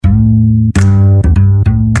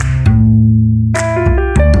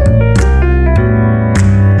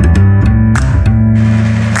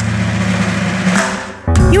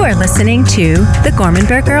listening to the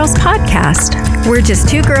Gormanberg Girls Podcast. We're just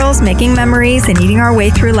two girls making memories and eating our way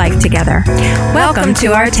through life together. Welcome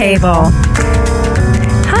to our table.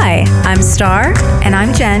 Hi, I'm Star. And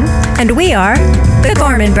I'm Jen. And we are the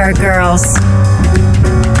Gormanberg Girls.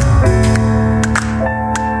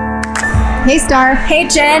 Hey, Star. Hey,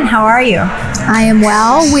 Jen. How are you? I am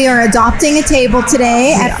well. We are adopting a table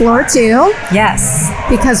today at floor 2. Yes.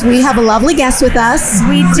 Because we have a lovely guest with us.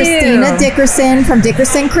 We do. Christina Dickerson from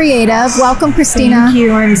Dickerson Creative. Welcome, Christina. Thank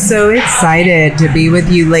you. I'm so excited to be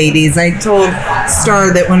with you ladies. I told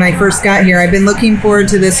Star that when I first got here, I've been looking forward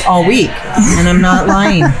to this all week. And I'm not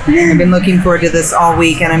lying. I've been looking forward to this all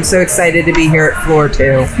week. And I'm so excited to be here at floor 2.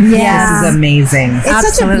 Yeah. This is amazing. It's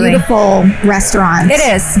Absolutely. such a beautiful restaurant. It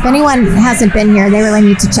is. If anyone hasn't been here, they really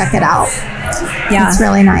need to check it out. Yeah. It's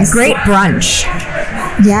really nice. Great brunch.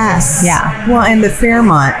 Yes. Yeah. Well, and the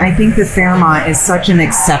Fairmont, I think the Fairmont is such an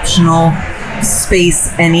exceptional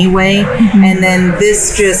space anyway. Mm-hmm. And then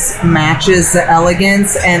this just matches the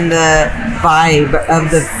elegance and the vibe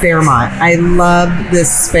of the Fairmont. I love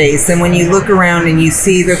this space. And when you look around and you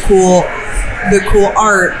see the cool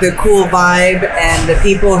art, the cool vibe, and the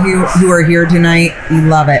people who are here tonight, you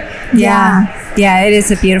love it. Yeah. Yeah, it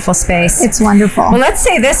is a beautiful space. It's wonderful. Well, let's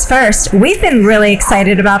say this first. We've been really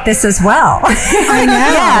excited about this as well. I know.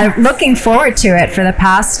 Yeah, looking forward to it for the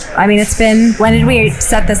past, it's been, when did we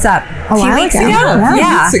set this up? A few while weeks ago. ago.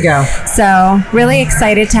 Yeah. Weeks ago. So really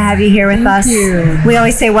excited to have you here with us. Thank you. We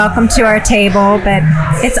always say welcome to our table, but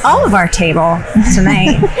it's all of our table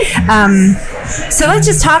tonight. So let's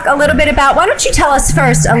just talk a little bit about, why don't you tell us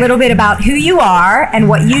first a little bit about who you are and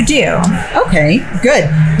what you do? Okay, good.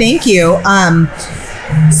 Thank you.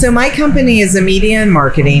 So my company is a media and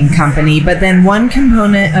marketing company, but then one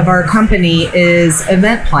component of our company is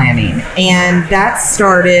event planning. And that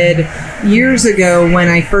started years ago when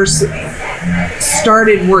I first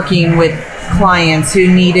started working with clients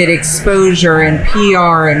who needed exposure and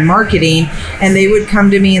PR and marketing, and they would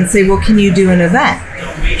come to me and say, well, can you do an event?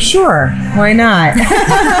 Sure, why not?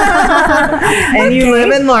 And you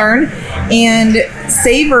live and learn. And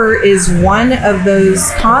Savor is one of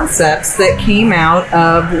those concepts that came out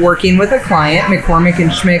of working with a client. McCormick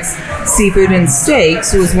and Schmick's Seafood and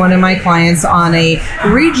Steaks was one of my clients on a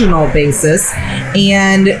regional basis.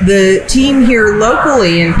 And the team here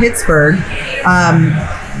locally in Pittsburgh,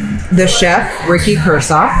 the chef, Ricky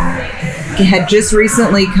Kershaw, had just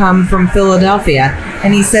recently come from Philadelphia,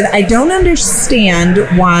 and he said, I don't understand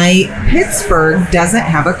why Pittsburgh doesn't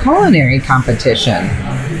have a culinary competition.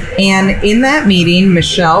 And in that meeting,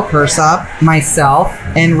 Michelle Kershaw, myself,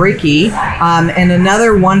 and Ricky, and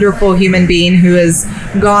another wonderful human being who has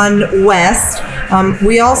gone west,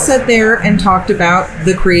 we all sat there and talked about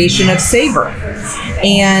the creation of Savor.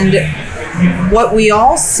 And what we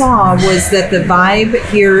all saw was that the vibe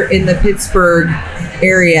here in the Pittsburgh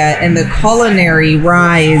area and the culinary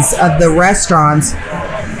rise of the restaurants,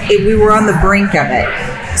 we were on the brink of it.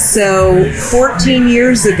 So 14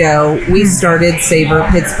 years ago, we started Savor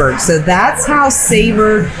Pittsburgh. So that's how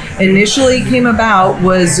Savor initially came about,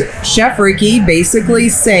 was Chef Ricky basically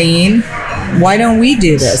saying, why don't we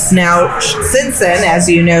do this? Now, since then, as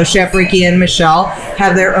you know, Chef Ricky and Michelle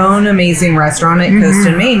have their own amazing restaurant at Coast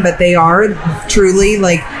and Main, but they are truly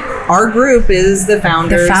like, our group is the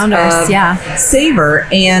founders of Savor,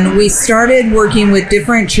 and we started working with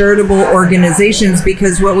different charitable organizations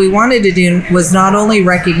because what we wanted to do was not only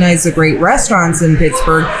recognize the great restaurants in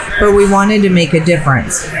Pittsburgh, but we wanted to make a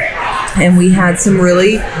difference. And we had some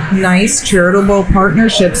really nice charitable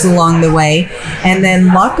partnerships along the way. And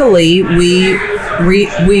then luckily we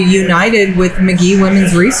united with McGee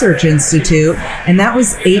Women's Research Institute, and that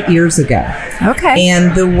was 8 years ago. Okay.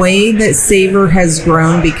 And the way that Savor has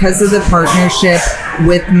grown because of the partnership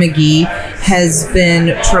with McGee has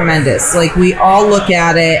been tremendous. Like, we all look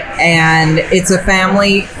at it and it's a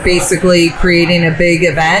family basically creating a big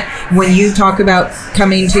event. When you talk about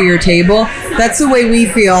coming to your table, that's the way we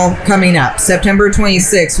feel coming up. September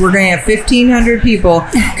 26th, we're going to have 1,500 people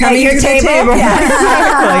coming to the table. Yeah.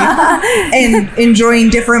 Exactly. And enjoying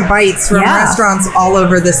different bites from restaurants all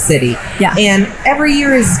over the city. Yeah. And every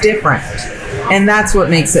year is different. And that's what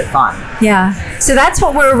makes it fun. Yeah. So that's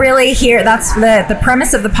what we're really here. That's the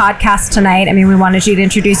premise of the podcast tonight. I mean, we wanted you to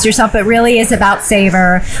introduce yourself, but really is about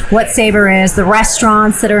Savor, what Savor is, the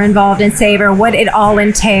restaurants that are involved in Savor, what it all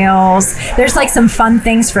entails. There's like some fun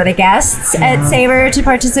things for the guests at Savor to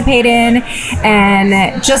participate in.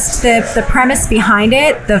 And just the premise behind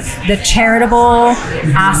it, the charitable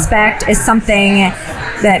aspect is something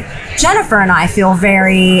that Jennifer and I feel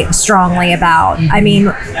very strongly about. I mean,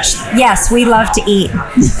 yes, we love to eat,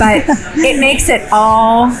 but it makes it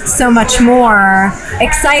all so much more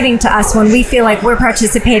exciting to us when we feel like we're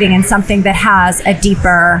participating in something that has a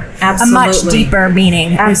deeper, a much deeper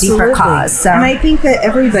meaning, a deeper cause. So. And I think that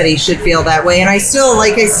everybody should feel that way. And I still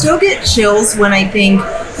get chills when I think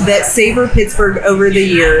that Savor Pittsburgh over the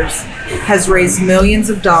years has raised millions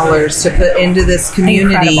of dollars to put into this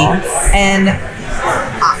community. Incredible. And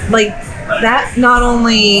that not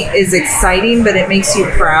only is exciting, but it makes you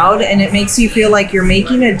proud and it makes you feel like you're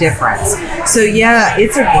making a difference. So yeah,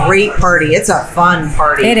 it's a great party. It's a fun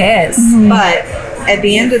party. It is. Mm-hmm. But at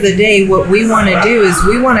the end of the day, what we want to do is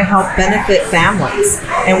we want to help benefit families,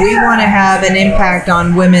 and we want to have an impact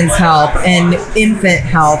on women's health and infant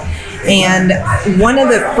health. And one of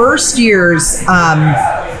the first years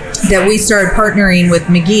that we started partnering with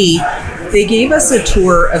McGee, they gave us a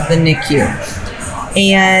tour of the NICU,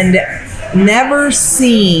 and never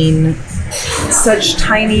seen such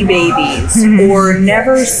tiny babies, or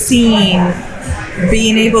never seen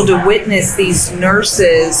being able to witness these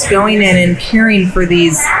nurses going in and caring for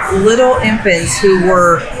these little infants who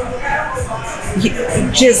were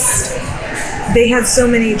just, they had so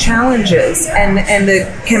many challenges, and the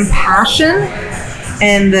compassion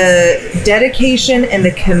and the dedication and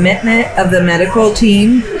the commitment of the medical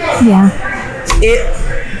team.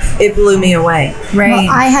 It blew me away. Right. Well,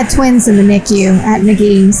 I had twins in the NICU at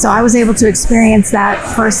McGee, so I was able to experience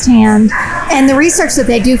that firsthand. And the research that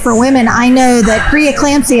they do for women, I know that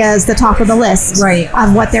preeclampsia is the top of the list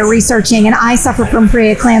of what they're researching. And I suffer from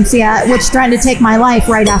preeclampsia, which threatened to take my life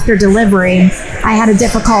right after delivery. I had a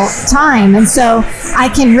difficult time. And so I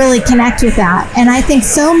can really connect with that. And I think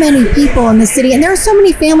so many people in the city, and there are so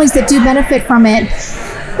many families that do benefit from it.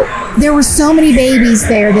 There were so many babies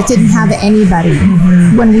there that didn't have anybody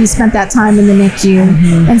when we spent that time in the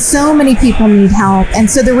NICU. And so many people need help. And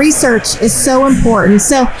so the research is so important.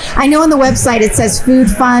 So I know on the website it says food,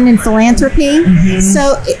 fun, and philanthropy.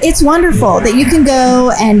 So it's wonderful that you can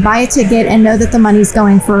go and buy a ticket and know that the money's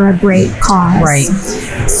going for a great cause.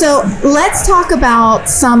 Right. So let's talk about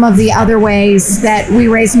some of the other ways that we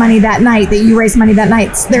raise money that night, that you raise money that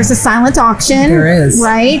night. There's a silent auction. There is.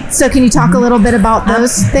 Right? So can you talk a little bit about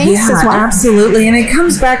those things as well? Absolutely. And it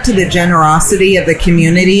comes back to the generosity of the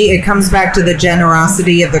community. It comes back to the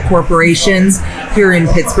generosity of the corporations here in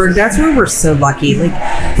Pittsburgh. That's where we're so lucky.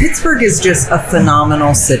 Like, Pittsburgh is just a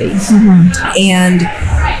phenomenal city. And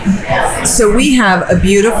so we have a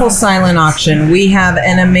beautiful silent auction. We have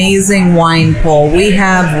an amazing wine pull. We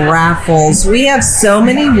have raffles. We have so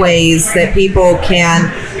many ways that people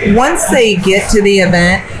can, once they get to the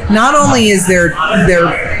event, not only is their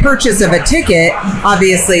purchase of a ticket,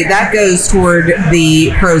 obviously that goes toward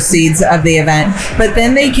the proceeds of the event, but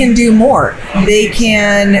then they can do more. They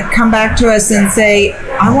can come back to us and say,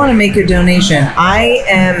 I want to make a donation. I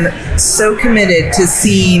am so committed to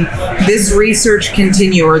seeing this research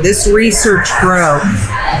continue or this research grow,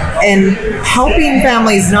 and helping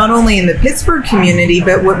families not only in the Pittsburgh community,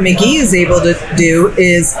 but what McGee is able to do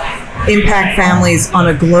is impact families on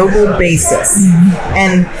a global basis.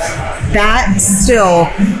 And that still,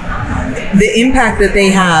 the impact that they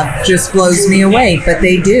have just blows me away, but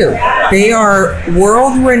they do. They are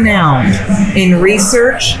world renowned in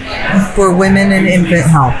research for women and infant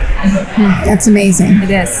health. That's amazing. It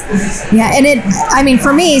is. Yeah, and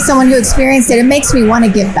for me, someone who experienced it, it makes me want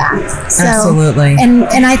to give back. So, absolutely.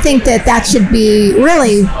 And I think that should be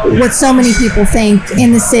really what so many people think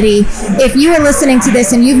in the city. If you are listening to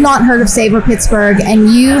this and you've not heard of Savor Pittsburgh and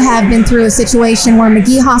you have been through a situation where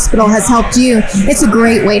McGee Hospital has helped you, it's a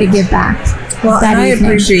great way to give back. Well, and I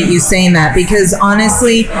appreciate you saying that, because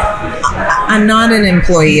honestly, I'm not an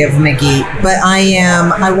employee of McGee, but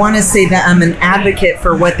I want to say that I'm an advocate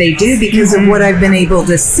for what they do because of what I've been able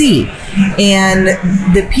to see and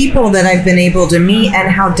the people that I've been able to meet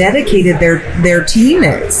and how dedicated their team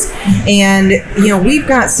is. And, we've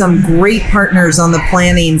got some great partners on the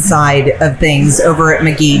planning side of things over at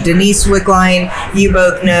McGee. Denise Wickline, you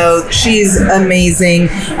both know, she's amazing.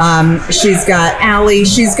 She's got Allie.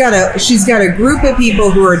 She's got a group of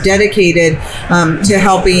people who are dedicated to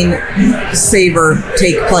helping Savor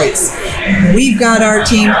take place. We've got our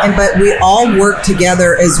team, but we all work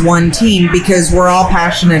together as one team because we're all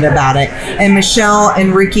passionate about it. And Michelle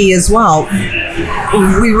and Ricky as well.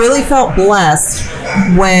 We really felt blessed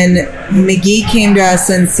when McGee came to us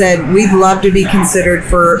and said, we'd love to be considered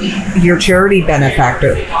for your charity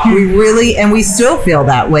benefactor. We really, and we still feel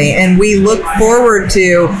that way. And we look forward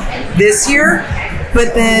to this year.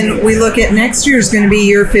 But then we look at next year's going to be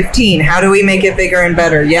year 15. How do we make it bigger and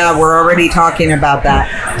better? Yeah, we're already talking about that.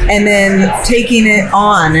 And then taking it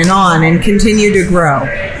on and continue to grow.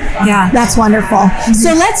 Yeah, that's wonderful.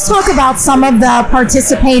 So let's talk about some of the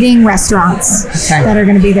participating restaurants that are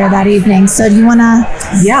going to be there that evening. So do you want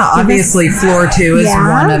to? Yeah, obviously Floor 2 is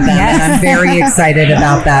one of them. And I'm very excited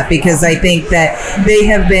about that because I think that they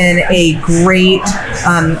have been a great,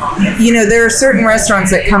 there are certain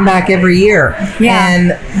restaurants that come back every year. Yeah.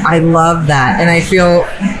 And I love that. And I feel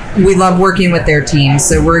we love working with their team.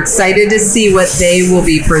 So we're excited to see what they will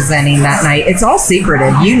be presenting that night. It's all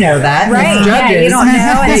secretive. You know that. Right. As judges, yeah, you don't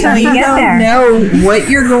know until you get there. You don't know what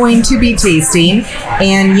you're going to be tasting,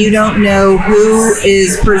 and you don't know who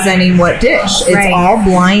is presenting what dish. It's all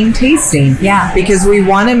blind tasting. Yeah. Because we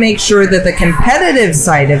want to make sure that the competitive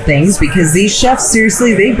side of things, because these chefs,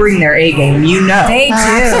 seriously, they bring their A game. You know. They do.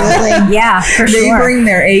 Absolutely. Yeah, for sure. They bring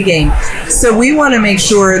their A game. So we want to make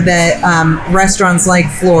sure that restaurants like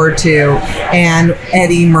Floor 2 and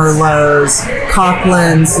Eddie Merlot's,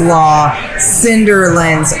 Coughlin's Law,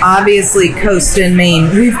 Cinderlands, obviously Coast and Maine.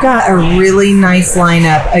 We've got a really nice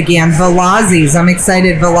lineup. Again, Velazzi's. I'm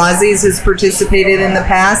excited. Velazzi's has participated in the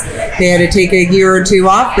past. They had to take a year or two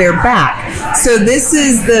off. They're back. So this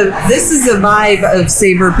is the vibe of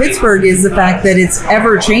Savor Pittsburgh, is the fact that it's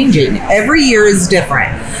ever changing. Every year is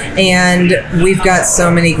different. And we've got so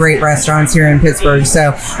many great restaurants here in Pittsburgh.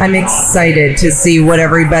 So I'm excited to see what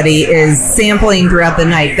everybody is sampling throughout the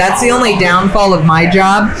night. That's the only downfall of my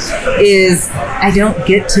job, is I don't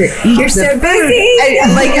get to eat. You're so busy.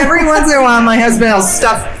 Like every once in a while, my husband will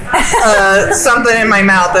stuff something in my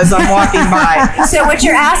mouth as I'm walking by. So what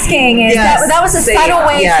you're asking is that was a subtle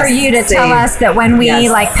way for you to tell us that when we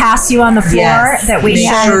pass you on the floor, that we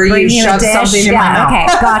bring you a dish. Something in my mouth. Okay,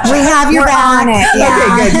 gotcha. We have your back. On it. Yeah.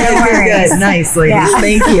 Okay, good. Nice, ladies. Yeah.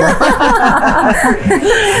 Thank you.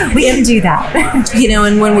 We can do that.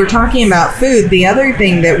 And when we're talking about food, the other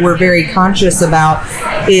thing that we're very conscious about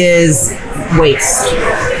is waste.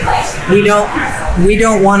 We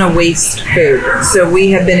don't want to waste food. So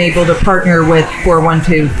we have been able to partner with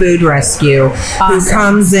 412 Food Rescue, who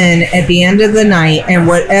comes in at the end of the night, and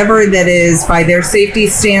whatever that is by their safety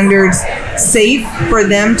standards safe for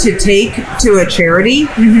them to take to a charity,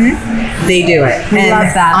 they do it. We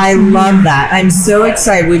love that. I love that. I'm so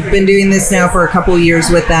excited. We've been doing this now for a couple of years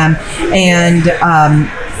with them, and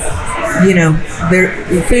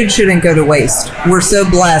their food shouldn't go to waste. We're so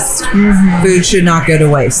blessed. Food should not go to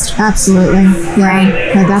waste. Absolutely.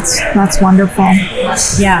 Yeah. No, that's wonderful.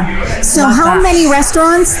 Yeah. So how many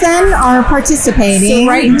restaurants then are participating? So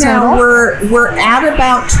right now we're at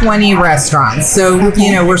about 20 restaurants. So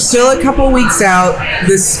we're still a couple weeks out.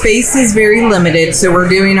 The space is very limited. So we're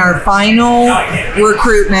doing our final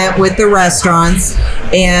recruitment with the restaurants.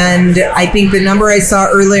 And I think the number I saw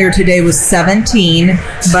earlier today was 17,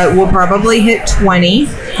 but we'll probably hit 20.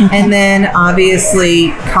 And then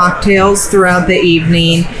obviously cocktails throughout the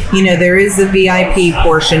evening. There is the VIP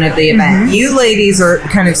portion of the event. You ladies are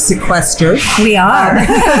kind of sequestered. We are.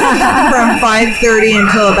 From 5:30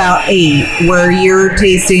 until about 8, where you're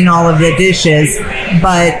tasting all of the dishes.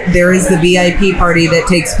 But there is the VIP party that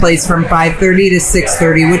takes place from 5:30 to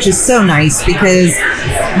 6:30, which is so nice because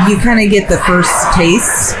you kind of get the first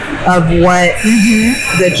taste of what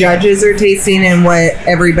the judges are tasting and what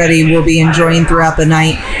everybody will be enjoying throughout the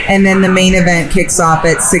night. And then the main event kicks off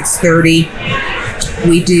at 6:30.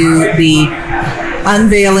 We do the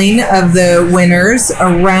unveiling of the winners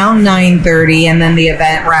around 9:30, and then the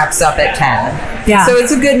event wraps up at 10. Yeah. So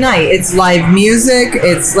it's a good night. It's live music.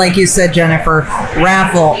 It's, like you said, Jennifer,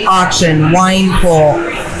 raffle, auction, wine pull.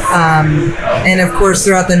 And of course,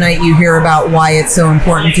 throughout the night, you hear about why it's so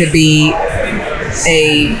important to be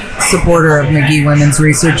a supporter of McGee Women's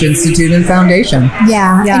Research Institute and Foundation.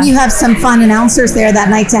 Yeah. And you have some fun announcers there that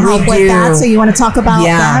night to help with that. So you want to talk about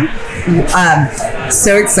them?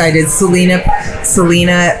 So excited. Selena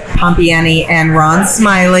Pompiani and Ron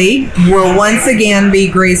Smiley will once again be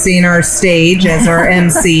gracing our stage as our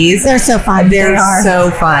MCs. They're so fun. They're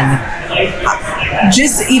so fun.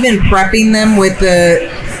 Just even prepping them with the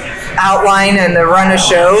outline and the run of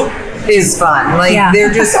show is fun.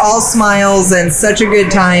 They're just all smiles and such a good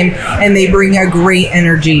time, and they bring a great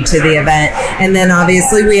energy to the event. And then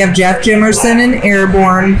obviously we have Jeff Jimerson and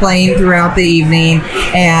Airborne playing throughout the evening.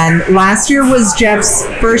 And last year was Jeff's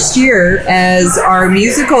first year as our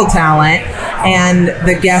musical talent, and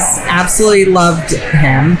the guests absolutely loved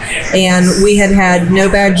him. And we had No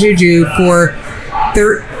Bad Juju for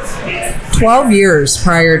 12 years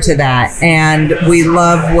prior to that, and we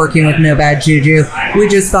love working with No Bad Juju. We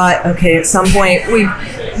just thought, okay, at some point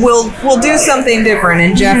we'll do something different.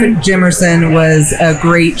 And Jeff Jimerson was a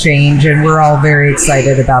great change, and we're all very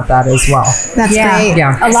excited about that as well. That's great.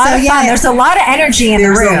 Yeah, a lot of fun. There's a lot of energy in the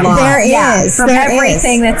room. There is from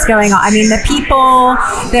everything that's going on. I mean, the people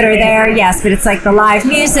that are there, yes, but it's like the live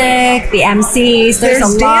music, the MCs. There's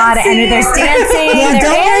a lot of energy. There's dancing.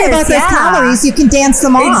 Don't worry about those calories. You can dance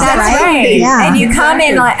them off. That's right. Yeah. And you come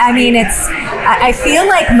in. Like, I mean, I feel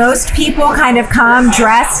like most people kind of come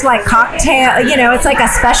dressed like cocktail. You know, it's like a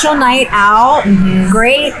special night out.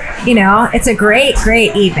 Great. You know, it's a great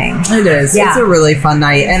evening. It is. Yeah. It's a really fun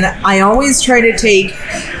night. And I always try to take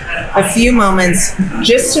a few moments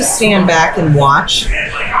just to stand back and watch,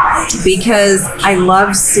 because I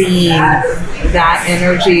love seeing that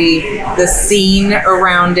energy, the scene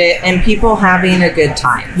around it, and people having a good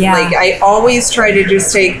time. Yeah. Like, I always try to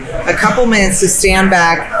just take a couple minutes to stand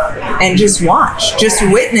back and just watch, just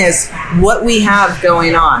witness what we have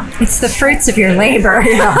going on. It's the fruits of your labor.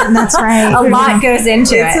 That's right. A lot goes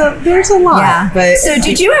into it. There's a lot. Yeah. But so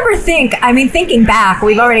did you ever think, I mean, thinking back,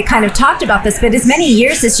 we've already kind of talked about this, but as many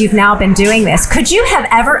years as you've now been doing this, could you have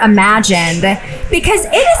ever imagined, because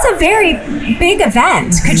it is a very big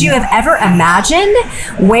event, could you have ever imagined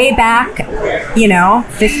way back,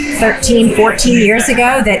 13, 14 years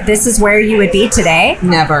ago that this is where you would be today?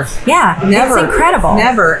 Never. Yeah. Never. It's incredible.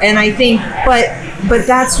 Never. And I think, but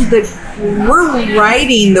that's we're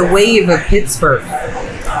riding the wave of Pittsburgh.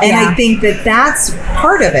 And I think that's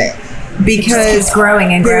part of it, because keeps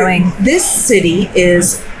growing and growing. This city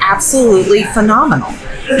is absolutely phenomenal.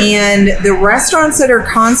 And the restaurants that are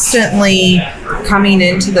constantly coming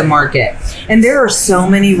into the market, and there are so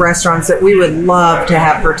many restaurants that we would love to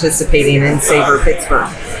have participating in Savor Pittsburgh.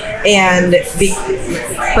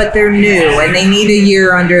 But they're new and they need a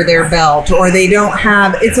year under their belt, or they don't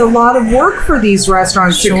have, it's a lot of work for these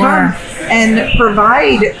restaurants to come and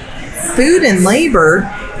provide food and labor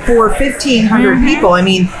for 1,500 people. I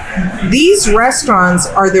mean, these restaurants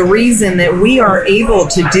are the reason that we are able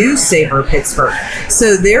to do Savor Pittsburgh.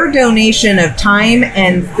 So their donation of time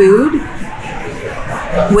and food,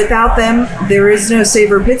 without them, there is no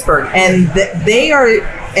Savor Pittsburgh. And they are,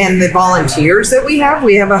 and the volunteers that we have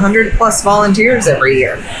 100 plus volunteers every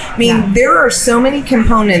year. I mean, there are so many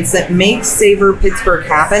components that make Savor Pittsburgh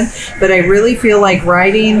happen, but I really feel like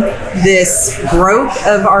riding this growth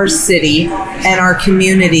of our city and our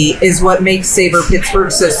community is what makes Savor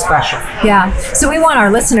Pittsburgh so special. Yeah. So we want our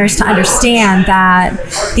listeners to understand that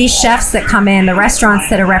these chefs that come in, the restaurants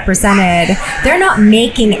that are represented, they're not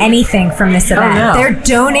making anything from this event. no. They're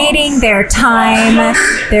donating their time,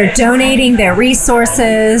 they're donating their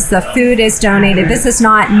resources, the food is donated. This is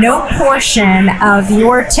not, no portion of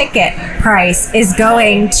your ticket price is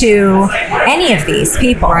going to any of these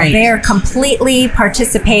people. Right. They're completely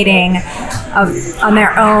participating on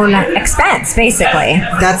their own expense, basically.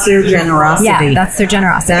 That's their generosity. Yeah, that's their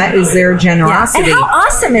generosity. That is their generosity. Yeah. And how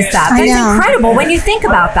awesome is that? That's incredible when you think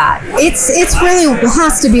about that. It's really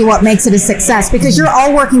has to be what makes it a success, because you're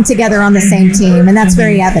all working together on the same team, and that's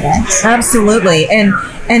very evident. Absolutely.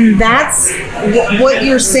 And that's what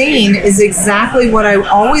you're saying is exactly what I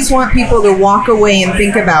always want people to walk away and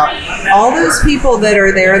think about. All those people that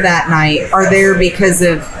are there that night are there because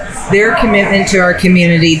of their commitment to our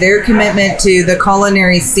community, their commitment to the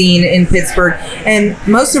culinary scene in Pittsburgh, and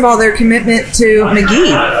most of all, their commitment to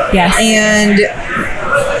McGee. Yes.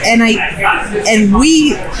 And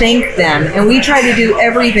we thank them, and we try to do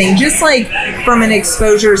everything, just like from an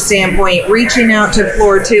exposure standpoint, reaching out to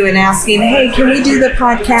Floor 2 and asking, hey, can we do the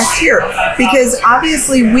podcast here? Because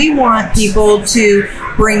obviously we want people to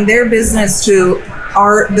bring their business to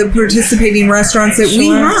the participating restaurants that we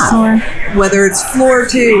have, whether it's Floor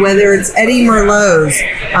 2, whether it's Eddie Merlot's.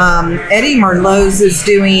 Eddie Merlot's is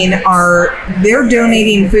they're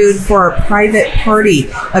donating food for a private party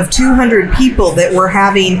of 200 people that we're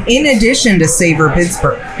having in addition to Savor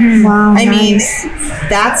Pittsburgh. Wow, I mean,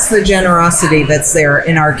 that's the generosity that's there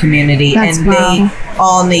in our community. They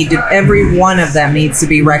all every one of them needs to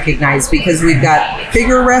be recognized, because we've got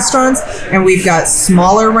bigger restaurants and we've got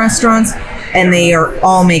smaller restaurants, and they are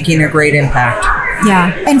all making a great impact.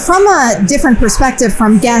 Yeah. And from a different perspective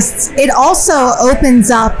from guests, it also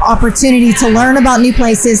opens up opportunity to learn about new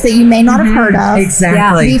places that you may not have heard of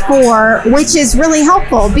before, which is really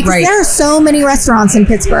helpful, because there are so many restaurants in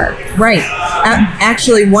Pittsburgh. Right.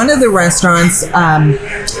 Actually, one of the restaurants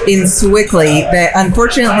in Sewickley that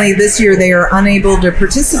unfortunately this year they are unable to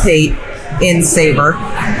participate in Savor,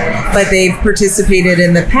 but they've participated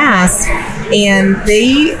in the past, and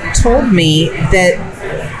they told me that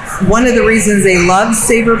one of the reasons they love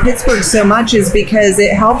Savor Pittsburgh so much is because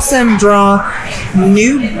it helps them draw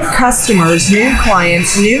new customers, new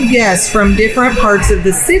clients, new guests from different parts of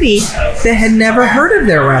the city that had never heard of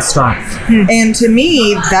their restaurant. And to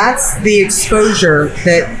me, that's the exposure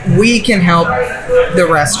that we can help the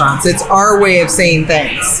restaurants. It's our way of saying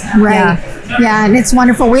thanks. Right. Yeah, and it's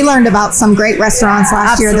wonderful. We learned about some great restaurants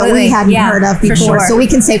last year that we hadn't heard of before. Sure. So we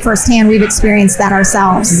can say firsthand we've experienced that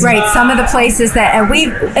ourselves. Right. Some of the places that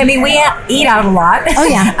we eat out a lot. Oh,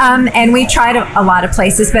 yeah. And we tried a lot of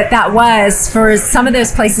places, but that was, for some of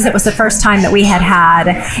those places, it was the first time that we had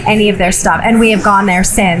any of their stuff. And we have gone there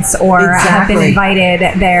since or have been invited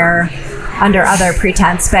there under other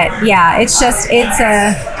pretense. But yeah, it's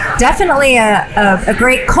definitely a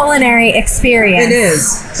great culinary experience. It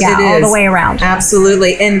is. Yeah, all the way around.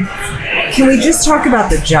 Absolutely. And can we just talk about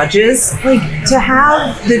the judges? Like, to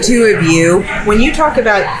have the two of you, when you talk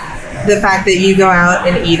about the fact that you go out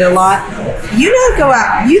and eat a lot, you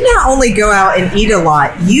not only go out and eat a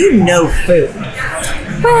lot, you know food.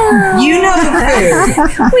 Well, you know the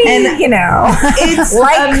food. It's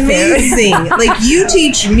like amazing. Like, you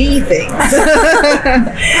teach me things.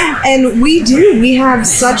 And we have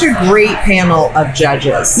such a great panel of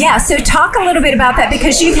judges. Yeah, so talk a little bit about that,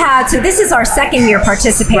 because so this is our second year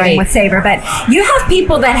participating with Savor, but you have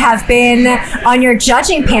people that have been on your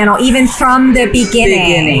judging panel even from the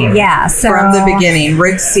beginning. Yeah, so from the beginning.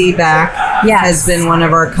 Rick Seaback has been one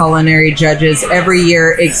of our culinary judges every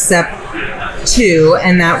year except 2,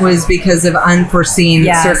 and that was because of unforeseen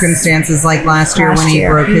circumstances, like last year when he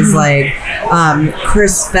broke his leg.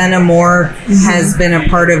 Chris Fenimore has been a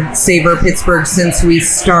part of Savor Pittsburgh since we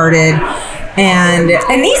started, and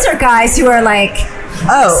these are guys who are like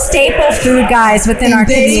staple food guys within our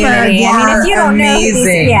community. I mean, if you don't know who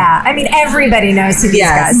these, everybody knows who these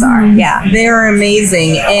guys are. Yeah, they're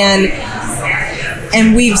amazing.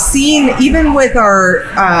 And we've seen, even with our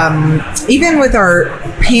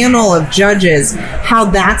panel of judges, how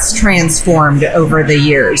that's transformed over the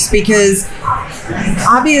years. Because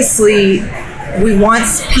obviously, we want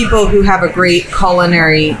people who have a great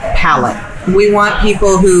culinary palate. We want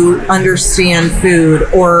people who understand food,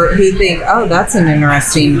 or who think, oh, that's an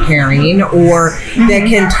interesting pairing, or that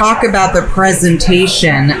can talk about the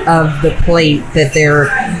presentation of the plate that they're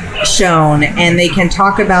shown, and they can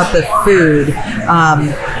talk about the food.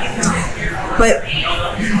 But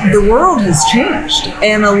the world has changed,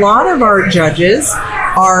 and a lot of our judges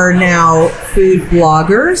are now food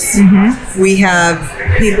bloggers. We have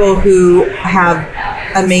people who have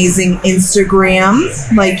amazing Instagram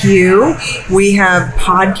like you. We have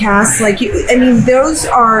podcasts like you. I mean,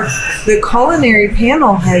 the culinary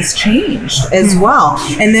panel has changed as well.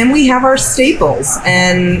 And then we have our staples,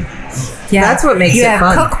 and that's what makes it fun. You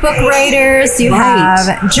have cookbook writers, you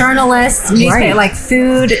have journalists, newspaper, like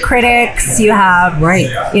food critics, you have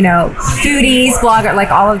foodies, bloggers, like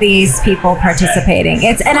all of these people participating.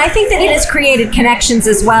 And I think that it has created connections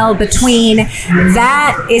as well between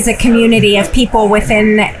that is a community of people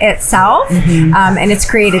within itself, and it's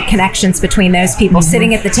created connections between those people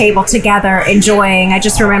sitting at the table together, enjoying. I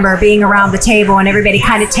just remember being around the table and everybody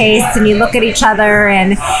kind of tastes, and you look at each other,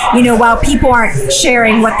 and while people aren't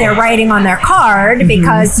sharing what they're writing on their card,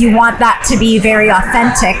 because you want that to be very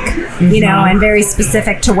authentic, and very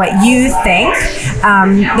specific to what you think.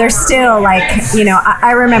 There's still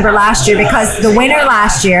I remember last year, because the winner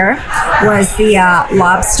last year was the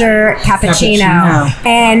lobster cappuccino.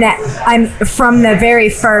 And I'm from the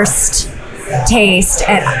very first taste,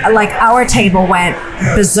 and our table went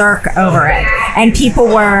berserk over it, and people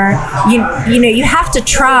were you have to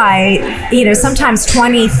try sometimes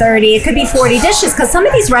 20, 30, it could be 40 dishes, because some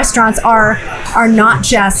of these restaurants are not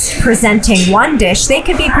just presenting one dish, they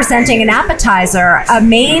could be presenting an appetizer, a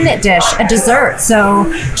main dish, a dessert.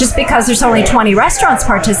 So just because there's only 20 restaurants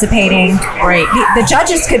participating, the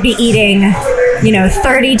judges could be eating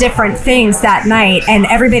 30 different things that night, and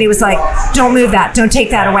everybody was like, don't move that, don't take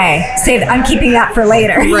that away, I'm keeping that for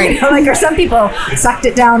later. Or some people sucked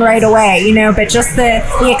it down right away, but just the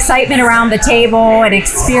excitement around the table and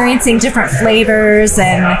experiencing different flavors,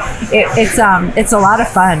 and it's a lot of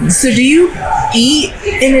fun. So do you eat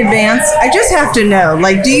in advance? I just have to know,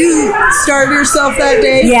 do you starve yourself that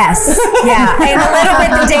day? Yes. Yeah. And a little bit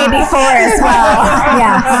the day before as well.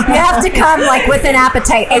 Yeah. You have to come with an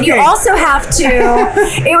appetite, and you also have to,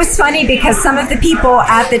 it was funny because some of the people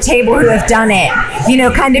at the table who have done it,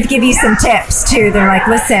 kind of give you some tips too. They're like,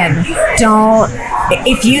 listen, don't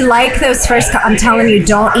if you like those first, I'm telling you,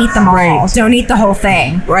 don't eat them all. Right. Don't eat the whole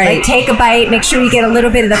thing. Right. Like take a bite, make sure you get a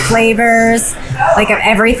little bit of the flavors, like of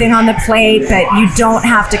everything on the plate, but you don't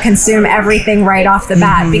have to consume everything right off the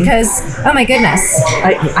bat because, oh my goodness.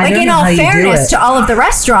 I Like don't in know all how you do fairness it. to all of the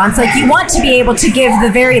restaurants, like you want to be able to give the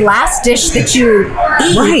very last dish that you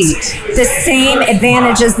eat Right. the same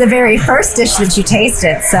advantage as the very first dish that you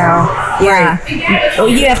tasted. So yeah, well,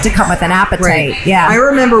 you have to come with an appetite. Right. Yeah. I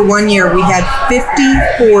remember one year we had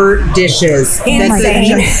 54 dishes.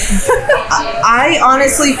 Insane. I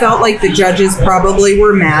honestly felt like the judges probably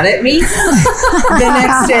were mad at me the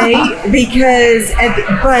next day because,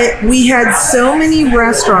 but we had so many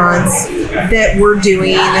restaurants that were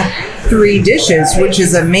doing 3 dishes, which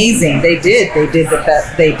is amazing. They did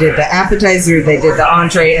the appetizer, they did the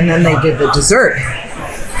entree, and then they did the dessert.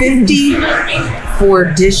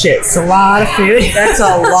 54 dishes. a lot of food. That's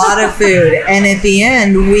a lot of food. And at the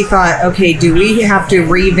end, we thought, okay, do we have to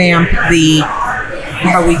revamp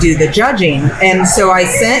how we do the judging? And so I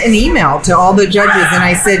sent an email to all the judges and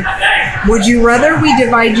I said, would you rather we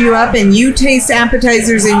divide you up and you taste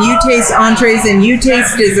appetizers and you taste entrees and you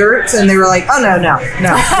taste desserts? And they were like, oh, no. No,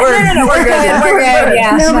 we're good. We're good.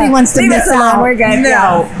 Yeah. Nobody wants to Leave miss us alone. out. We're good.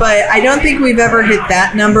 No, but I don't think we've ever hit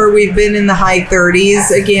that number. We've been in the high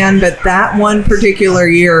 30s again, but that one particular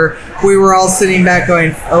year, we were all sitting back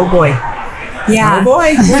going, oh boy. Yeah. Oh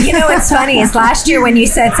boy. Well, you know what's funny is last year when you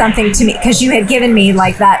said something to me, because you had given me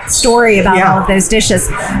like that story about Yeah. all of those dishes,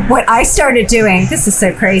 what I started doing, this is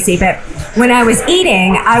so crazy, but when I was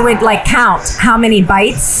eating, I would like count how many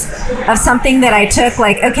bites of something that I took.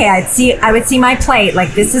 Like, okay, I would see my plate,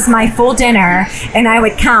 like this is my full dinner, and I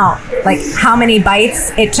would count like how many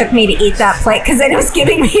bites it took me to eat that plate, because it was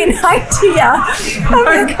giving me an idea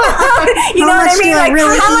of you know what I much do mean? I Like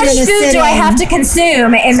really how eat much in a food do I sitting? have to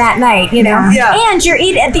consume in that night, you know? Yeah. And you're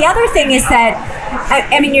eating. The other thing is that,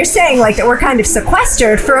 I mean, you're saying like that we're kind of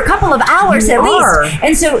sequestered for a couple of hours You at are. least.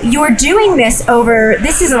 And so you're doing this over,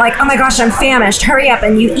 this isn't like, oh my gosh, I'm famished, hurry up.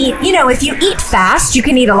 And you eat, you know, if you eat fast, you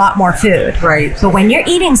can eat a lot more food. Right. But when you're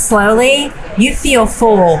eating slowly, you feel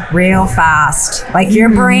full real fast. Like your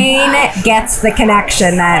brain gets the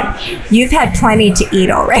connection that you've had plenty to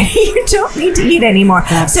eat already. You don't need to eat anymore.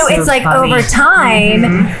 That's so so it's like funny. over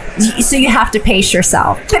time, so you have to pace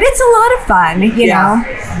yourself. But it's a lot of fun, you know?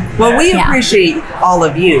 Well, we Yeah. appreciate all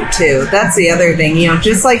of you too. That's the other thing, you know,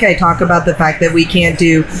 just like I talk about the fact that we can't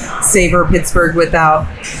do Savor Pittsburgh without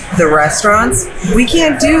the restaurants, we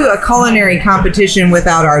can't do a culinary competition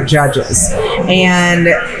without our judges. And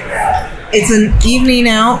it's an evening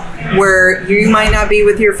out where you might not be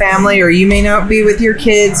with your family or you may not be with your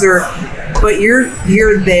kids, but you're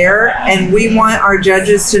there, and we want our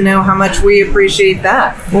judges to know how much we appreciate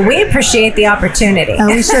that. Well, we appreciate the opportunity. Oh,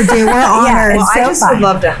 we sure do. We're honored. Well, I so just fun. would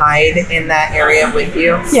love to hide in that area with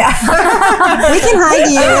you. Yeah. We can hide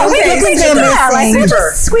you. Oh, okay. You can We go can do that, like, missing. we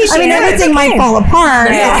just squeeze I mean, you in. everything It's might okay. fall apart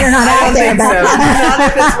Yeah. if you're not I out don't there. think so. But Not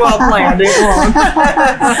if it's well planned. It won't.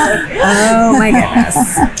 Oh my goodness.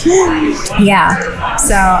 Yeah.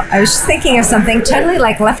 So I was just thinking of something totally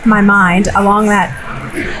like left my mind along that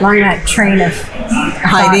train of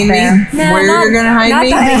Hiding me? thought there. Where you're going to hide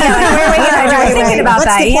me? Where are we going to hide? I was thinking about What's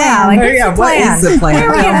that. the Yeah. plan? Like, Oh, what's yeah, the what plan? is the plan? Where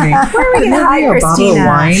are we Tell me. going to hide Maybe a bottle Christina? of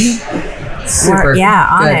wine? Super. Yeah,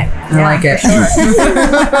 on Good. it. I Yeah, like it.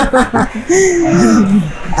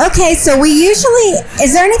 okay, so we usually,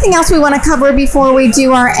 is there anything else we want to cover before we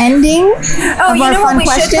do our ending? Oh, of you our know what fun we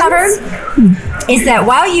questions? should cover? Is that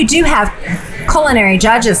while you do have culinary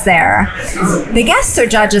judges there, the guests are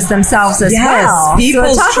judges themselves as Yes, well.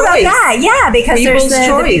 people's so talk about choice. that. Yeah, because People's there's the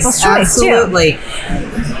choice. people's choice too. Absolutely.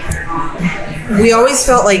 We always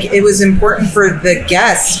felt like it was important for the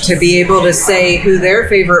guests to be able to say who their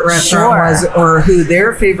favorite restaurant Sure. was or who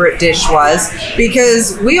their favorite dish was,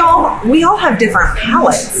 because we all have different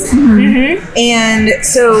palates. Mm-hmm. And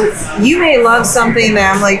so you may love something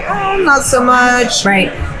that I'm like, oh, not so much.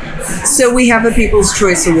 Right. So we have a People's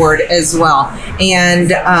Choice Award as well,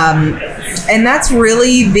 and that's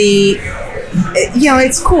really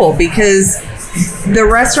it's cool because the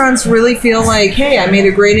restaurants really feel like, hey, I made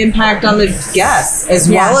a great impact on the guests as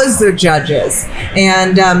well as the judges,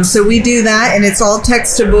 and so we do that, and it's all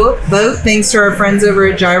text to vote thanks to our friends over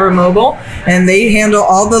at Gyra Mobile, and they handle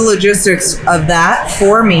all the logistics of that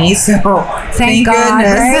for me. So thank God,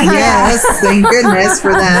 goodness, right? yes, thank goodness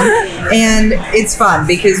for them. And it's fun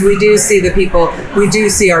because we do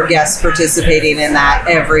see our guests participating in that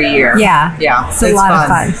every year. Yeah. It's a lot of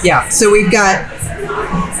fun. Yeah, so we've got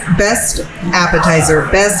best appetizer,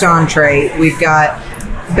 best entree. We've got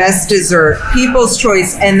best dessert, people's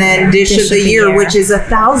choice, and then dish of the year, which is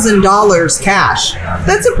 $1,000 cash.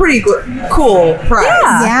 That's a pretty cool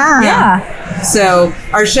prize. Yeah. So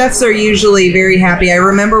our chefs are usually very happy. I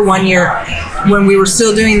remember one year when we were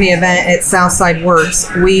still doing the event at Southside Works,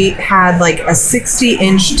 we had like a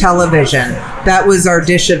 60-inch television. That was our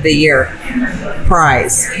dish of the year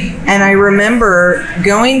prize. And I remember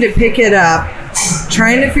going to pick it up,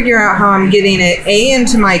 trying to figure out how I'm getting it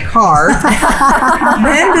into my car,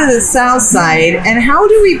 then to the south side, and how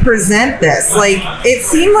do we present this? Like, it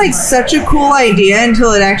seemed like such a cool idea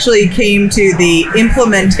until it actually came to the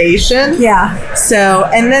implementation. Yeah. So,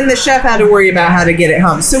 and then the chef had to worry about how to get it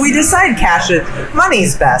home. So we decided cash it.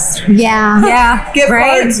 Money's best. Yeah. Gift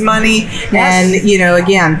cards, money. Yes. And, you know,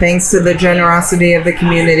 again, thanks to the generosity of the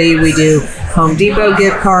community, we do Home Depot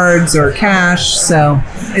gift cards or cash. So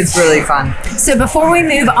it's really fun. So before we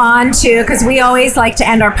move on to, because we always like to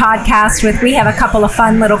end our podcast with, we have a couple of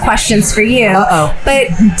fun little questions for you. But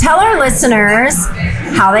tell our listeners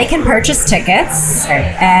how they can purchase tickets.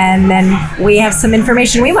 Okay. And then we have some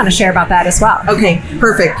information we want to share about that as well. Okay,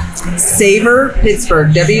 perfect. Savor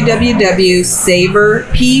Pittsburgh,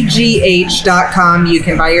 www.savorpgh.com. You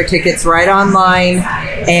can buy your tickets right online,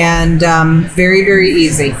 and very, very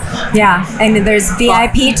easy. Yeah, and there's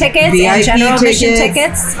VIP tickets and general admission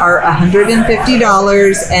tickets are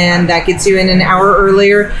 $150, and that gets you in an hour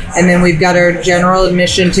earlier. And then we've got our general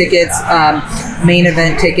admission tickets, main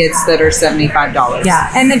event tickets that are $75.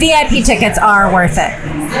 Yeah, and the VIP tickets are worth it.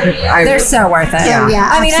 They're so worth it. Yeah.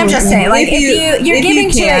 I mean, I'm just saying, like, if you're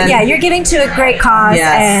giving you're giving to a great cause,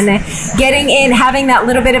 and getting in, having that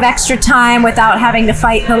little bit of extra time without having to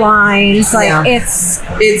fight the lines, like it's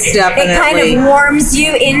definitely, it kind of warms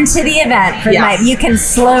you into the event for the night. You can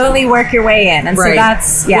slowly work your way in, and so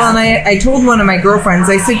that's Well, and I told one of my girlfriends,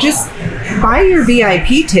 I said, just buy your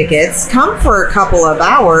VIP tickets, come for a couple of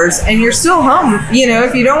hours, and you're still home. You know,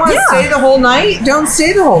 if you don't want to stay the whole night, don't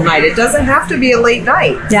stay the whole night. It doesn't have to be a late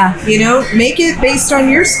night. Yeah. You know, make it based on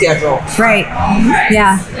your schedule. Right.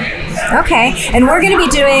 Yeah. Okay. And we're going to be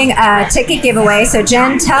doing a ticket giveaway. So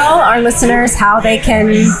Jen, tell our listeners how they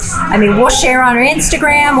can, I mean, we'll share on our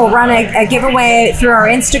Instagram. We'll run a giveaway through our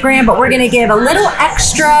Instagram, but we're going to give a little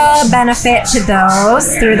extra benefit to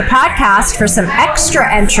those through the podcast for some extra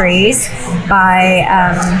entries by...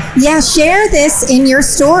 share this in your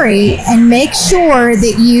story and make sure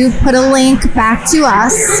that you put a link back to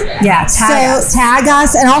us. Yeah, tag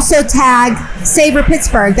us and also tag Savor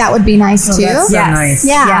Pittsburgh. That would be nice too. That's so nice.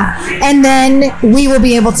 Yeah. And then we will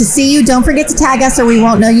be able to see you. Don't forget to tag us or we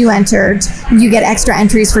won't know you entered. You get extra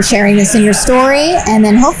entries for sharing this in your story, and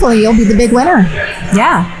then hopefully you'll be the big winner.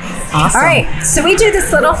 Yeah. Awesome. All right. So we do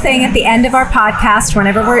this little thing at the end of our podcast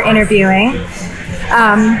whenever we're interviewing.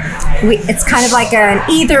 It's kind of like an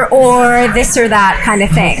either or, this or that kind of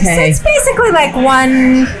thing. Okay. So it's basically like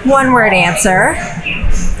one word answer.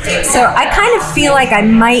 So I kind of feel like I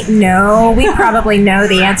might know. We probably know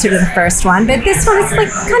the answer to the first one, but this one is like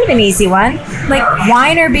kind of an easy one. Like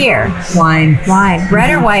wine or beer? Wine. Red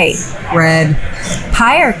or white? Red.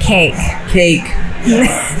 Pie or cake? Cake.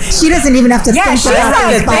 She doesn't even have to think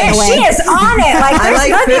about it, by the way. She is on it. Like,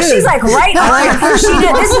 there's nothing. Food. She's like right on it.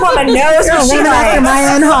 This woman knows what she likes.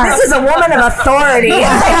 My own heart. This is a woman of authority.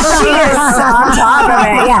 Like, she is on top of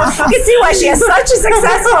it. Yeah. You can see why she has such a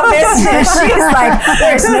successful business. She's like,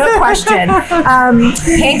 there's no question.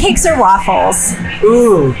 Pancakes or waffles?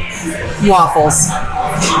 Ooh, waffles.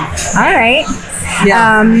 All right.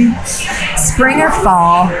 Yeah. Spring or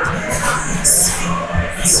fall?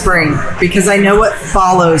 Spring, because I know what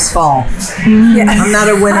follows fall. Yeah. I'm not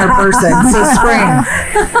a winter person, so spring.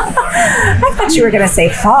 I thought you were going to say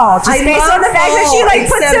fall, just based on the fact that you like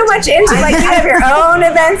put so much into like you have your own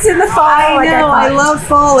events in the fall. I know, I love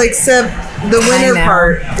fall, except the winter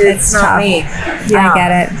part. It's not tough. Me. Yeah, I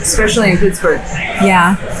get it. Especially in Pittsburgh.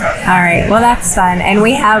 Yeah. All right. Well, that's fun. And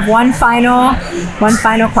we have one final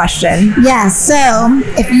question. Yes. So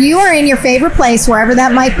if you are in your favorite place, wherever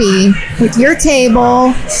that might be, with your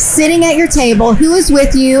table, sitting at your table, who is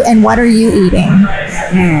with you and what are you eating?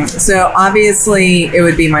 So obviously it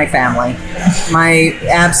would be my family.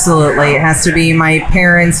 Absolutely. It has to be my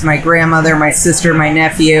parents, my grandmother, my sister, my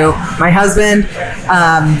nephew, my husband.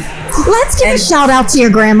 Let's give a shout out to your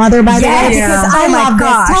grandmother, by the way, because I love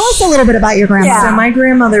this. Tell us a little bit about your grandmother. So my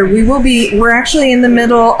grandmother, we're actually in the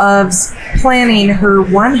middle of planning her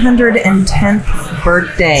 110th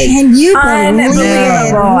birthday. Can you believe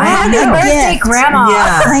it? Happy birthday, Grandma.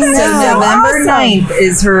 Yeah. I know. So November 9th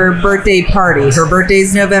is her birthday party. Her birthday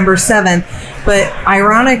is November 7th. But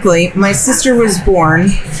ironically, my sister was born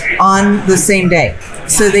on the same day.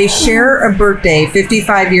 So they share a birthday,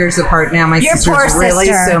 55 years apart now. My Your sister's poor really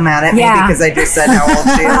sister. so mad at me because I just said how old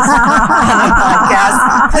she is on the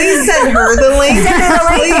podcast. Please send her the link. Send her the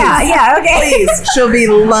link. Please. Yeah, okay. Please. She'll be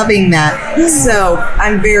loving that. So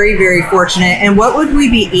I'm very, very fortunate. And what would we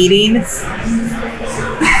be eating?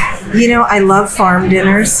 You know, I love farm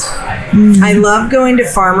dinners. I love going to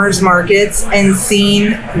farmers markets and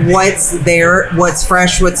seeing what's there, what's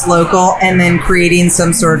fresh, what's local, and then creating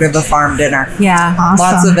some sort of a farm dinner. Yeah. Awesome.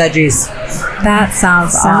 Lots of veggies. That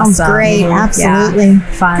sounds awesome. Great. Yeah. Absolutely.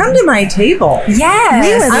 Fun. Come to my table. Yes.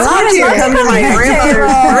 We would I want you to come to my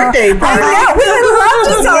grandmother's birthday I party. know. We would love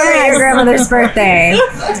to celebrate Yes. your grandmother's birthday.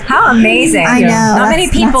 How amazing. I know. Not many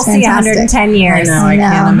people that's see fantastic. 110 years. I know, I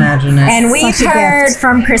can't imagine it. And we've Such a heard gift.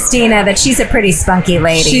 from Christina that she's a pretty spunky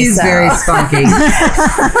lady. She's so. very spunky.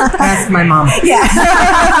 Ask my mom. Yeah.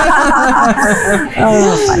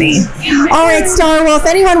 Oh, funny. All right, Star. Well, if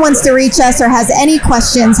anyone wants to reach us or has any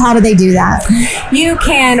questions, how do they do that? You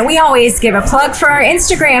can, we always give a plug for our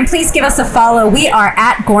Instagram. Please give us a follow. We are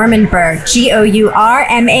at Gormanburg,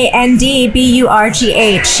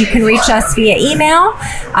 GOURMANDBURGH. You can reach us via email.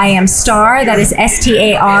 I am Star, that is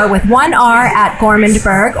STAR with one R at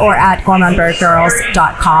Gormanburg or at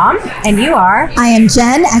GormanburgGirls.com. And you are? I am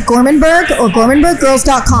Jen at Gormanburg or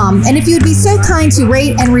GormanburgGirls.com. And if you would be so kind to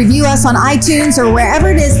rate and review us on iTunes or wherever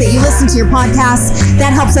it is that you listen to your podcast,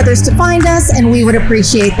 that helps others to find us, and we would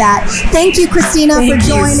appreciate that. Thank you, Christina, for Thank you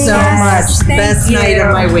joining so us. much. Thank Best you. night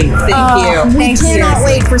of my week. Thank you. We Thank you. cannot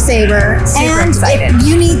wait for Savor. Super And excited. if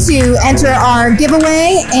you need to enter our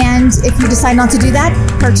giveaway, and if you decide not to do that,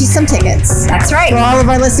 purchase some tickets That's for right. all of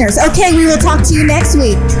our listeners. Okay, we will talk to you next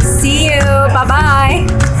week. See you. Bye-bye.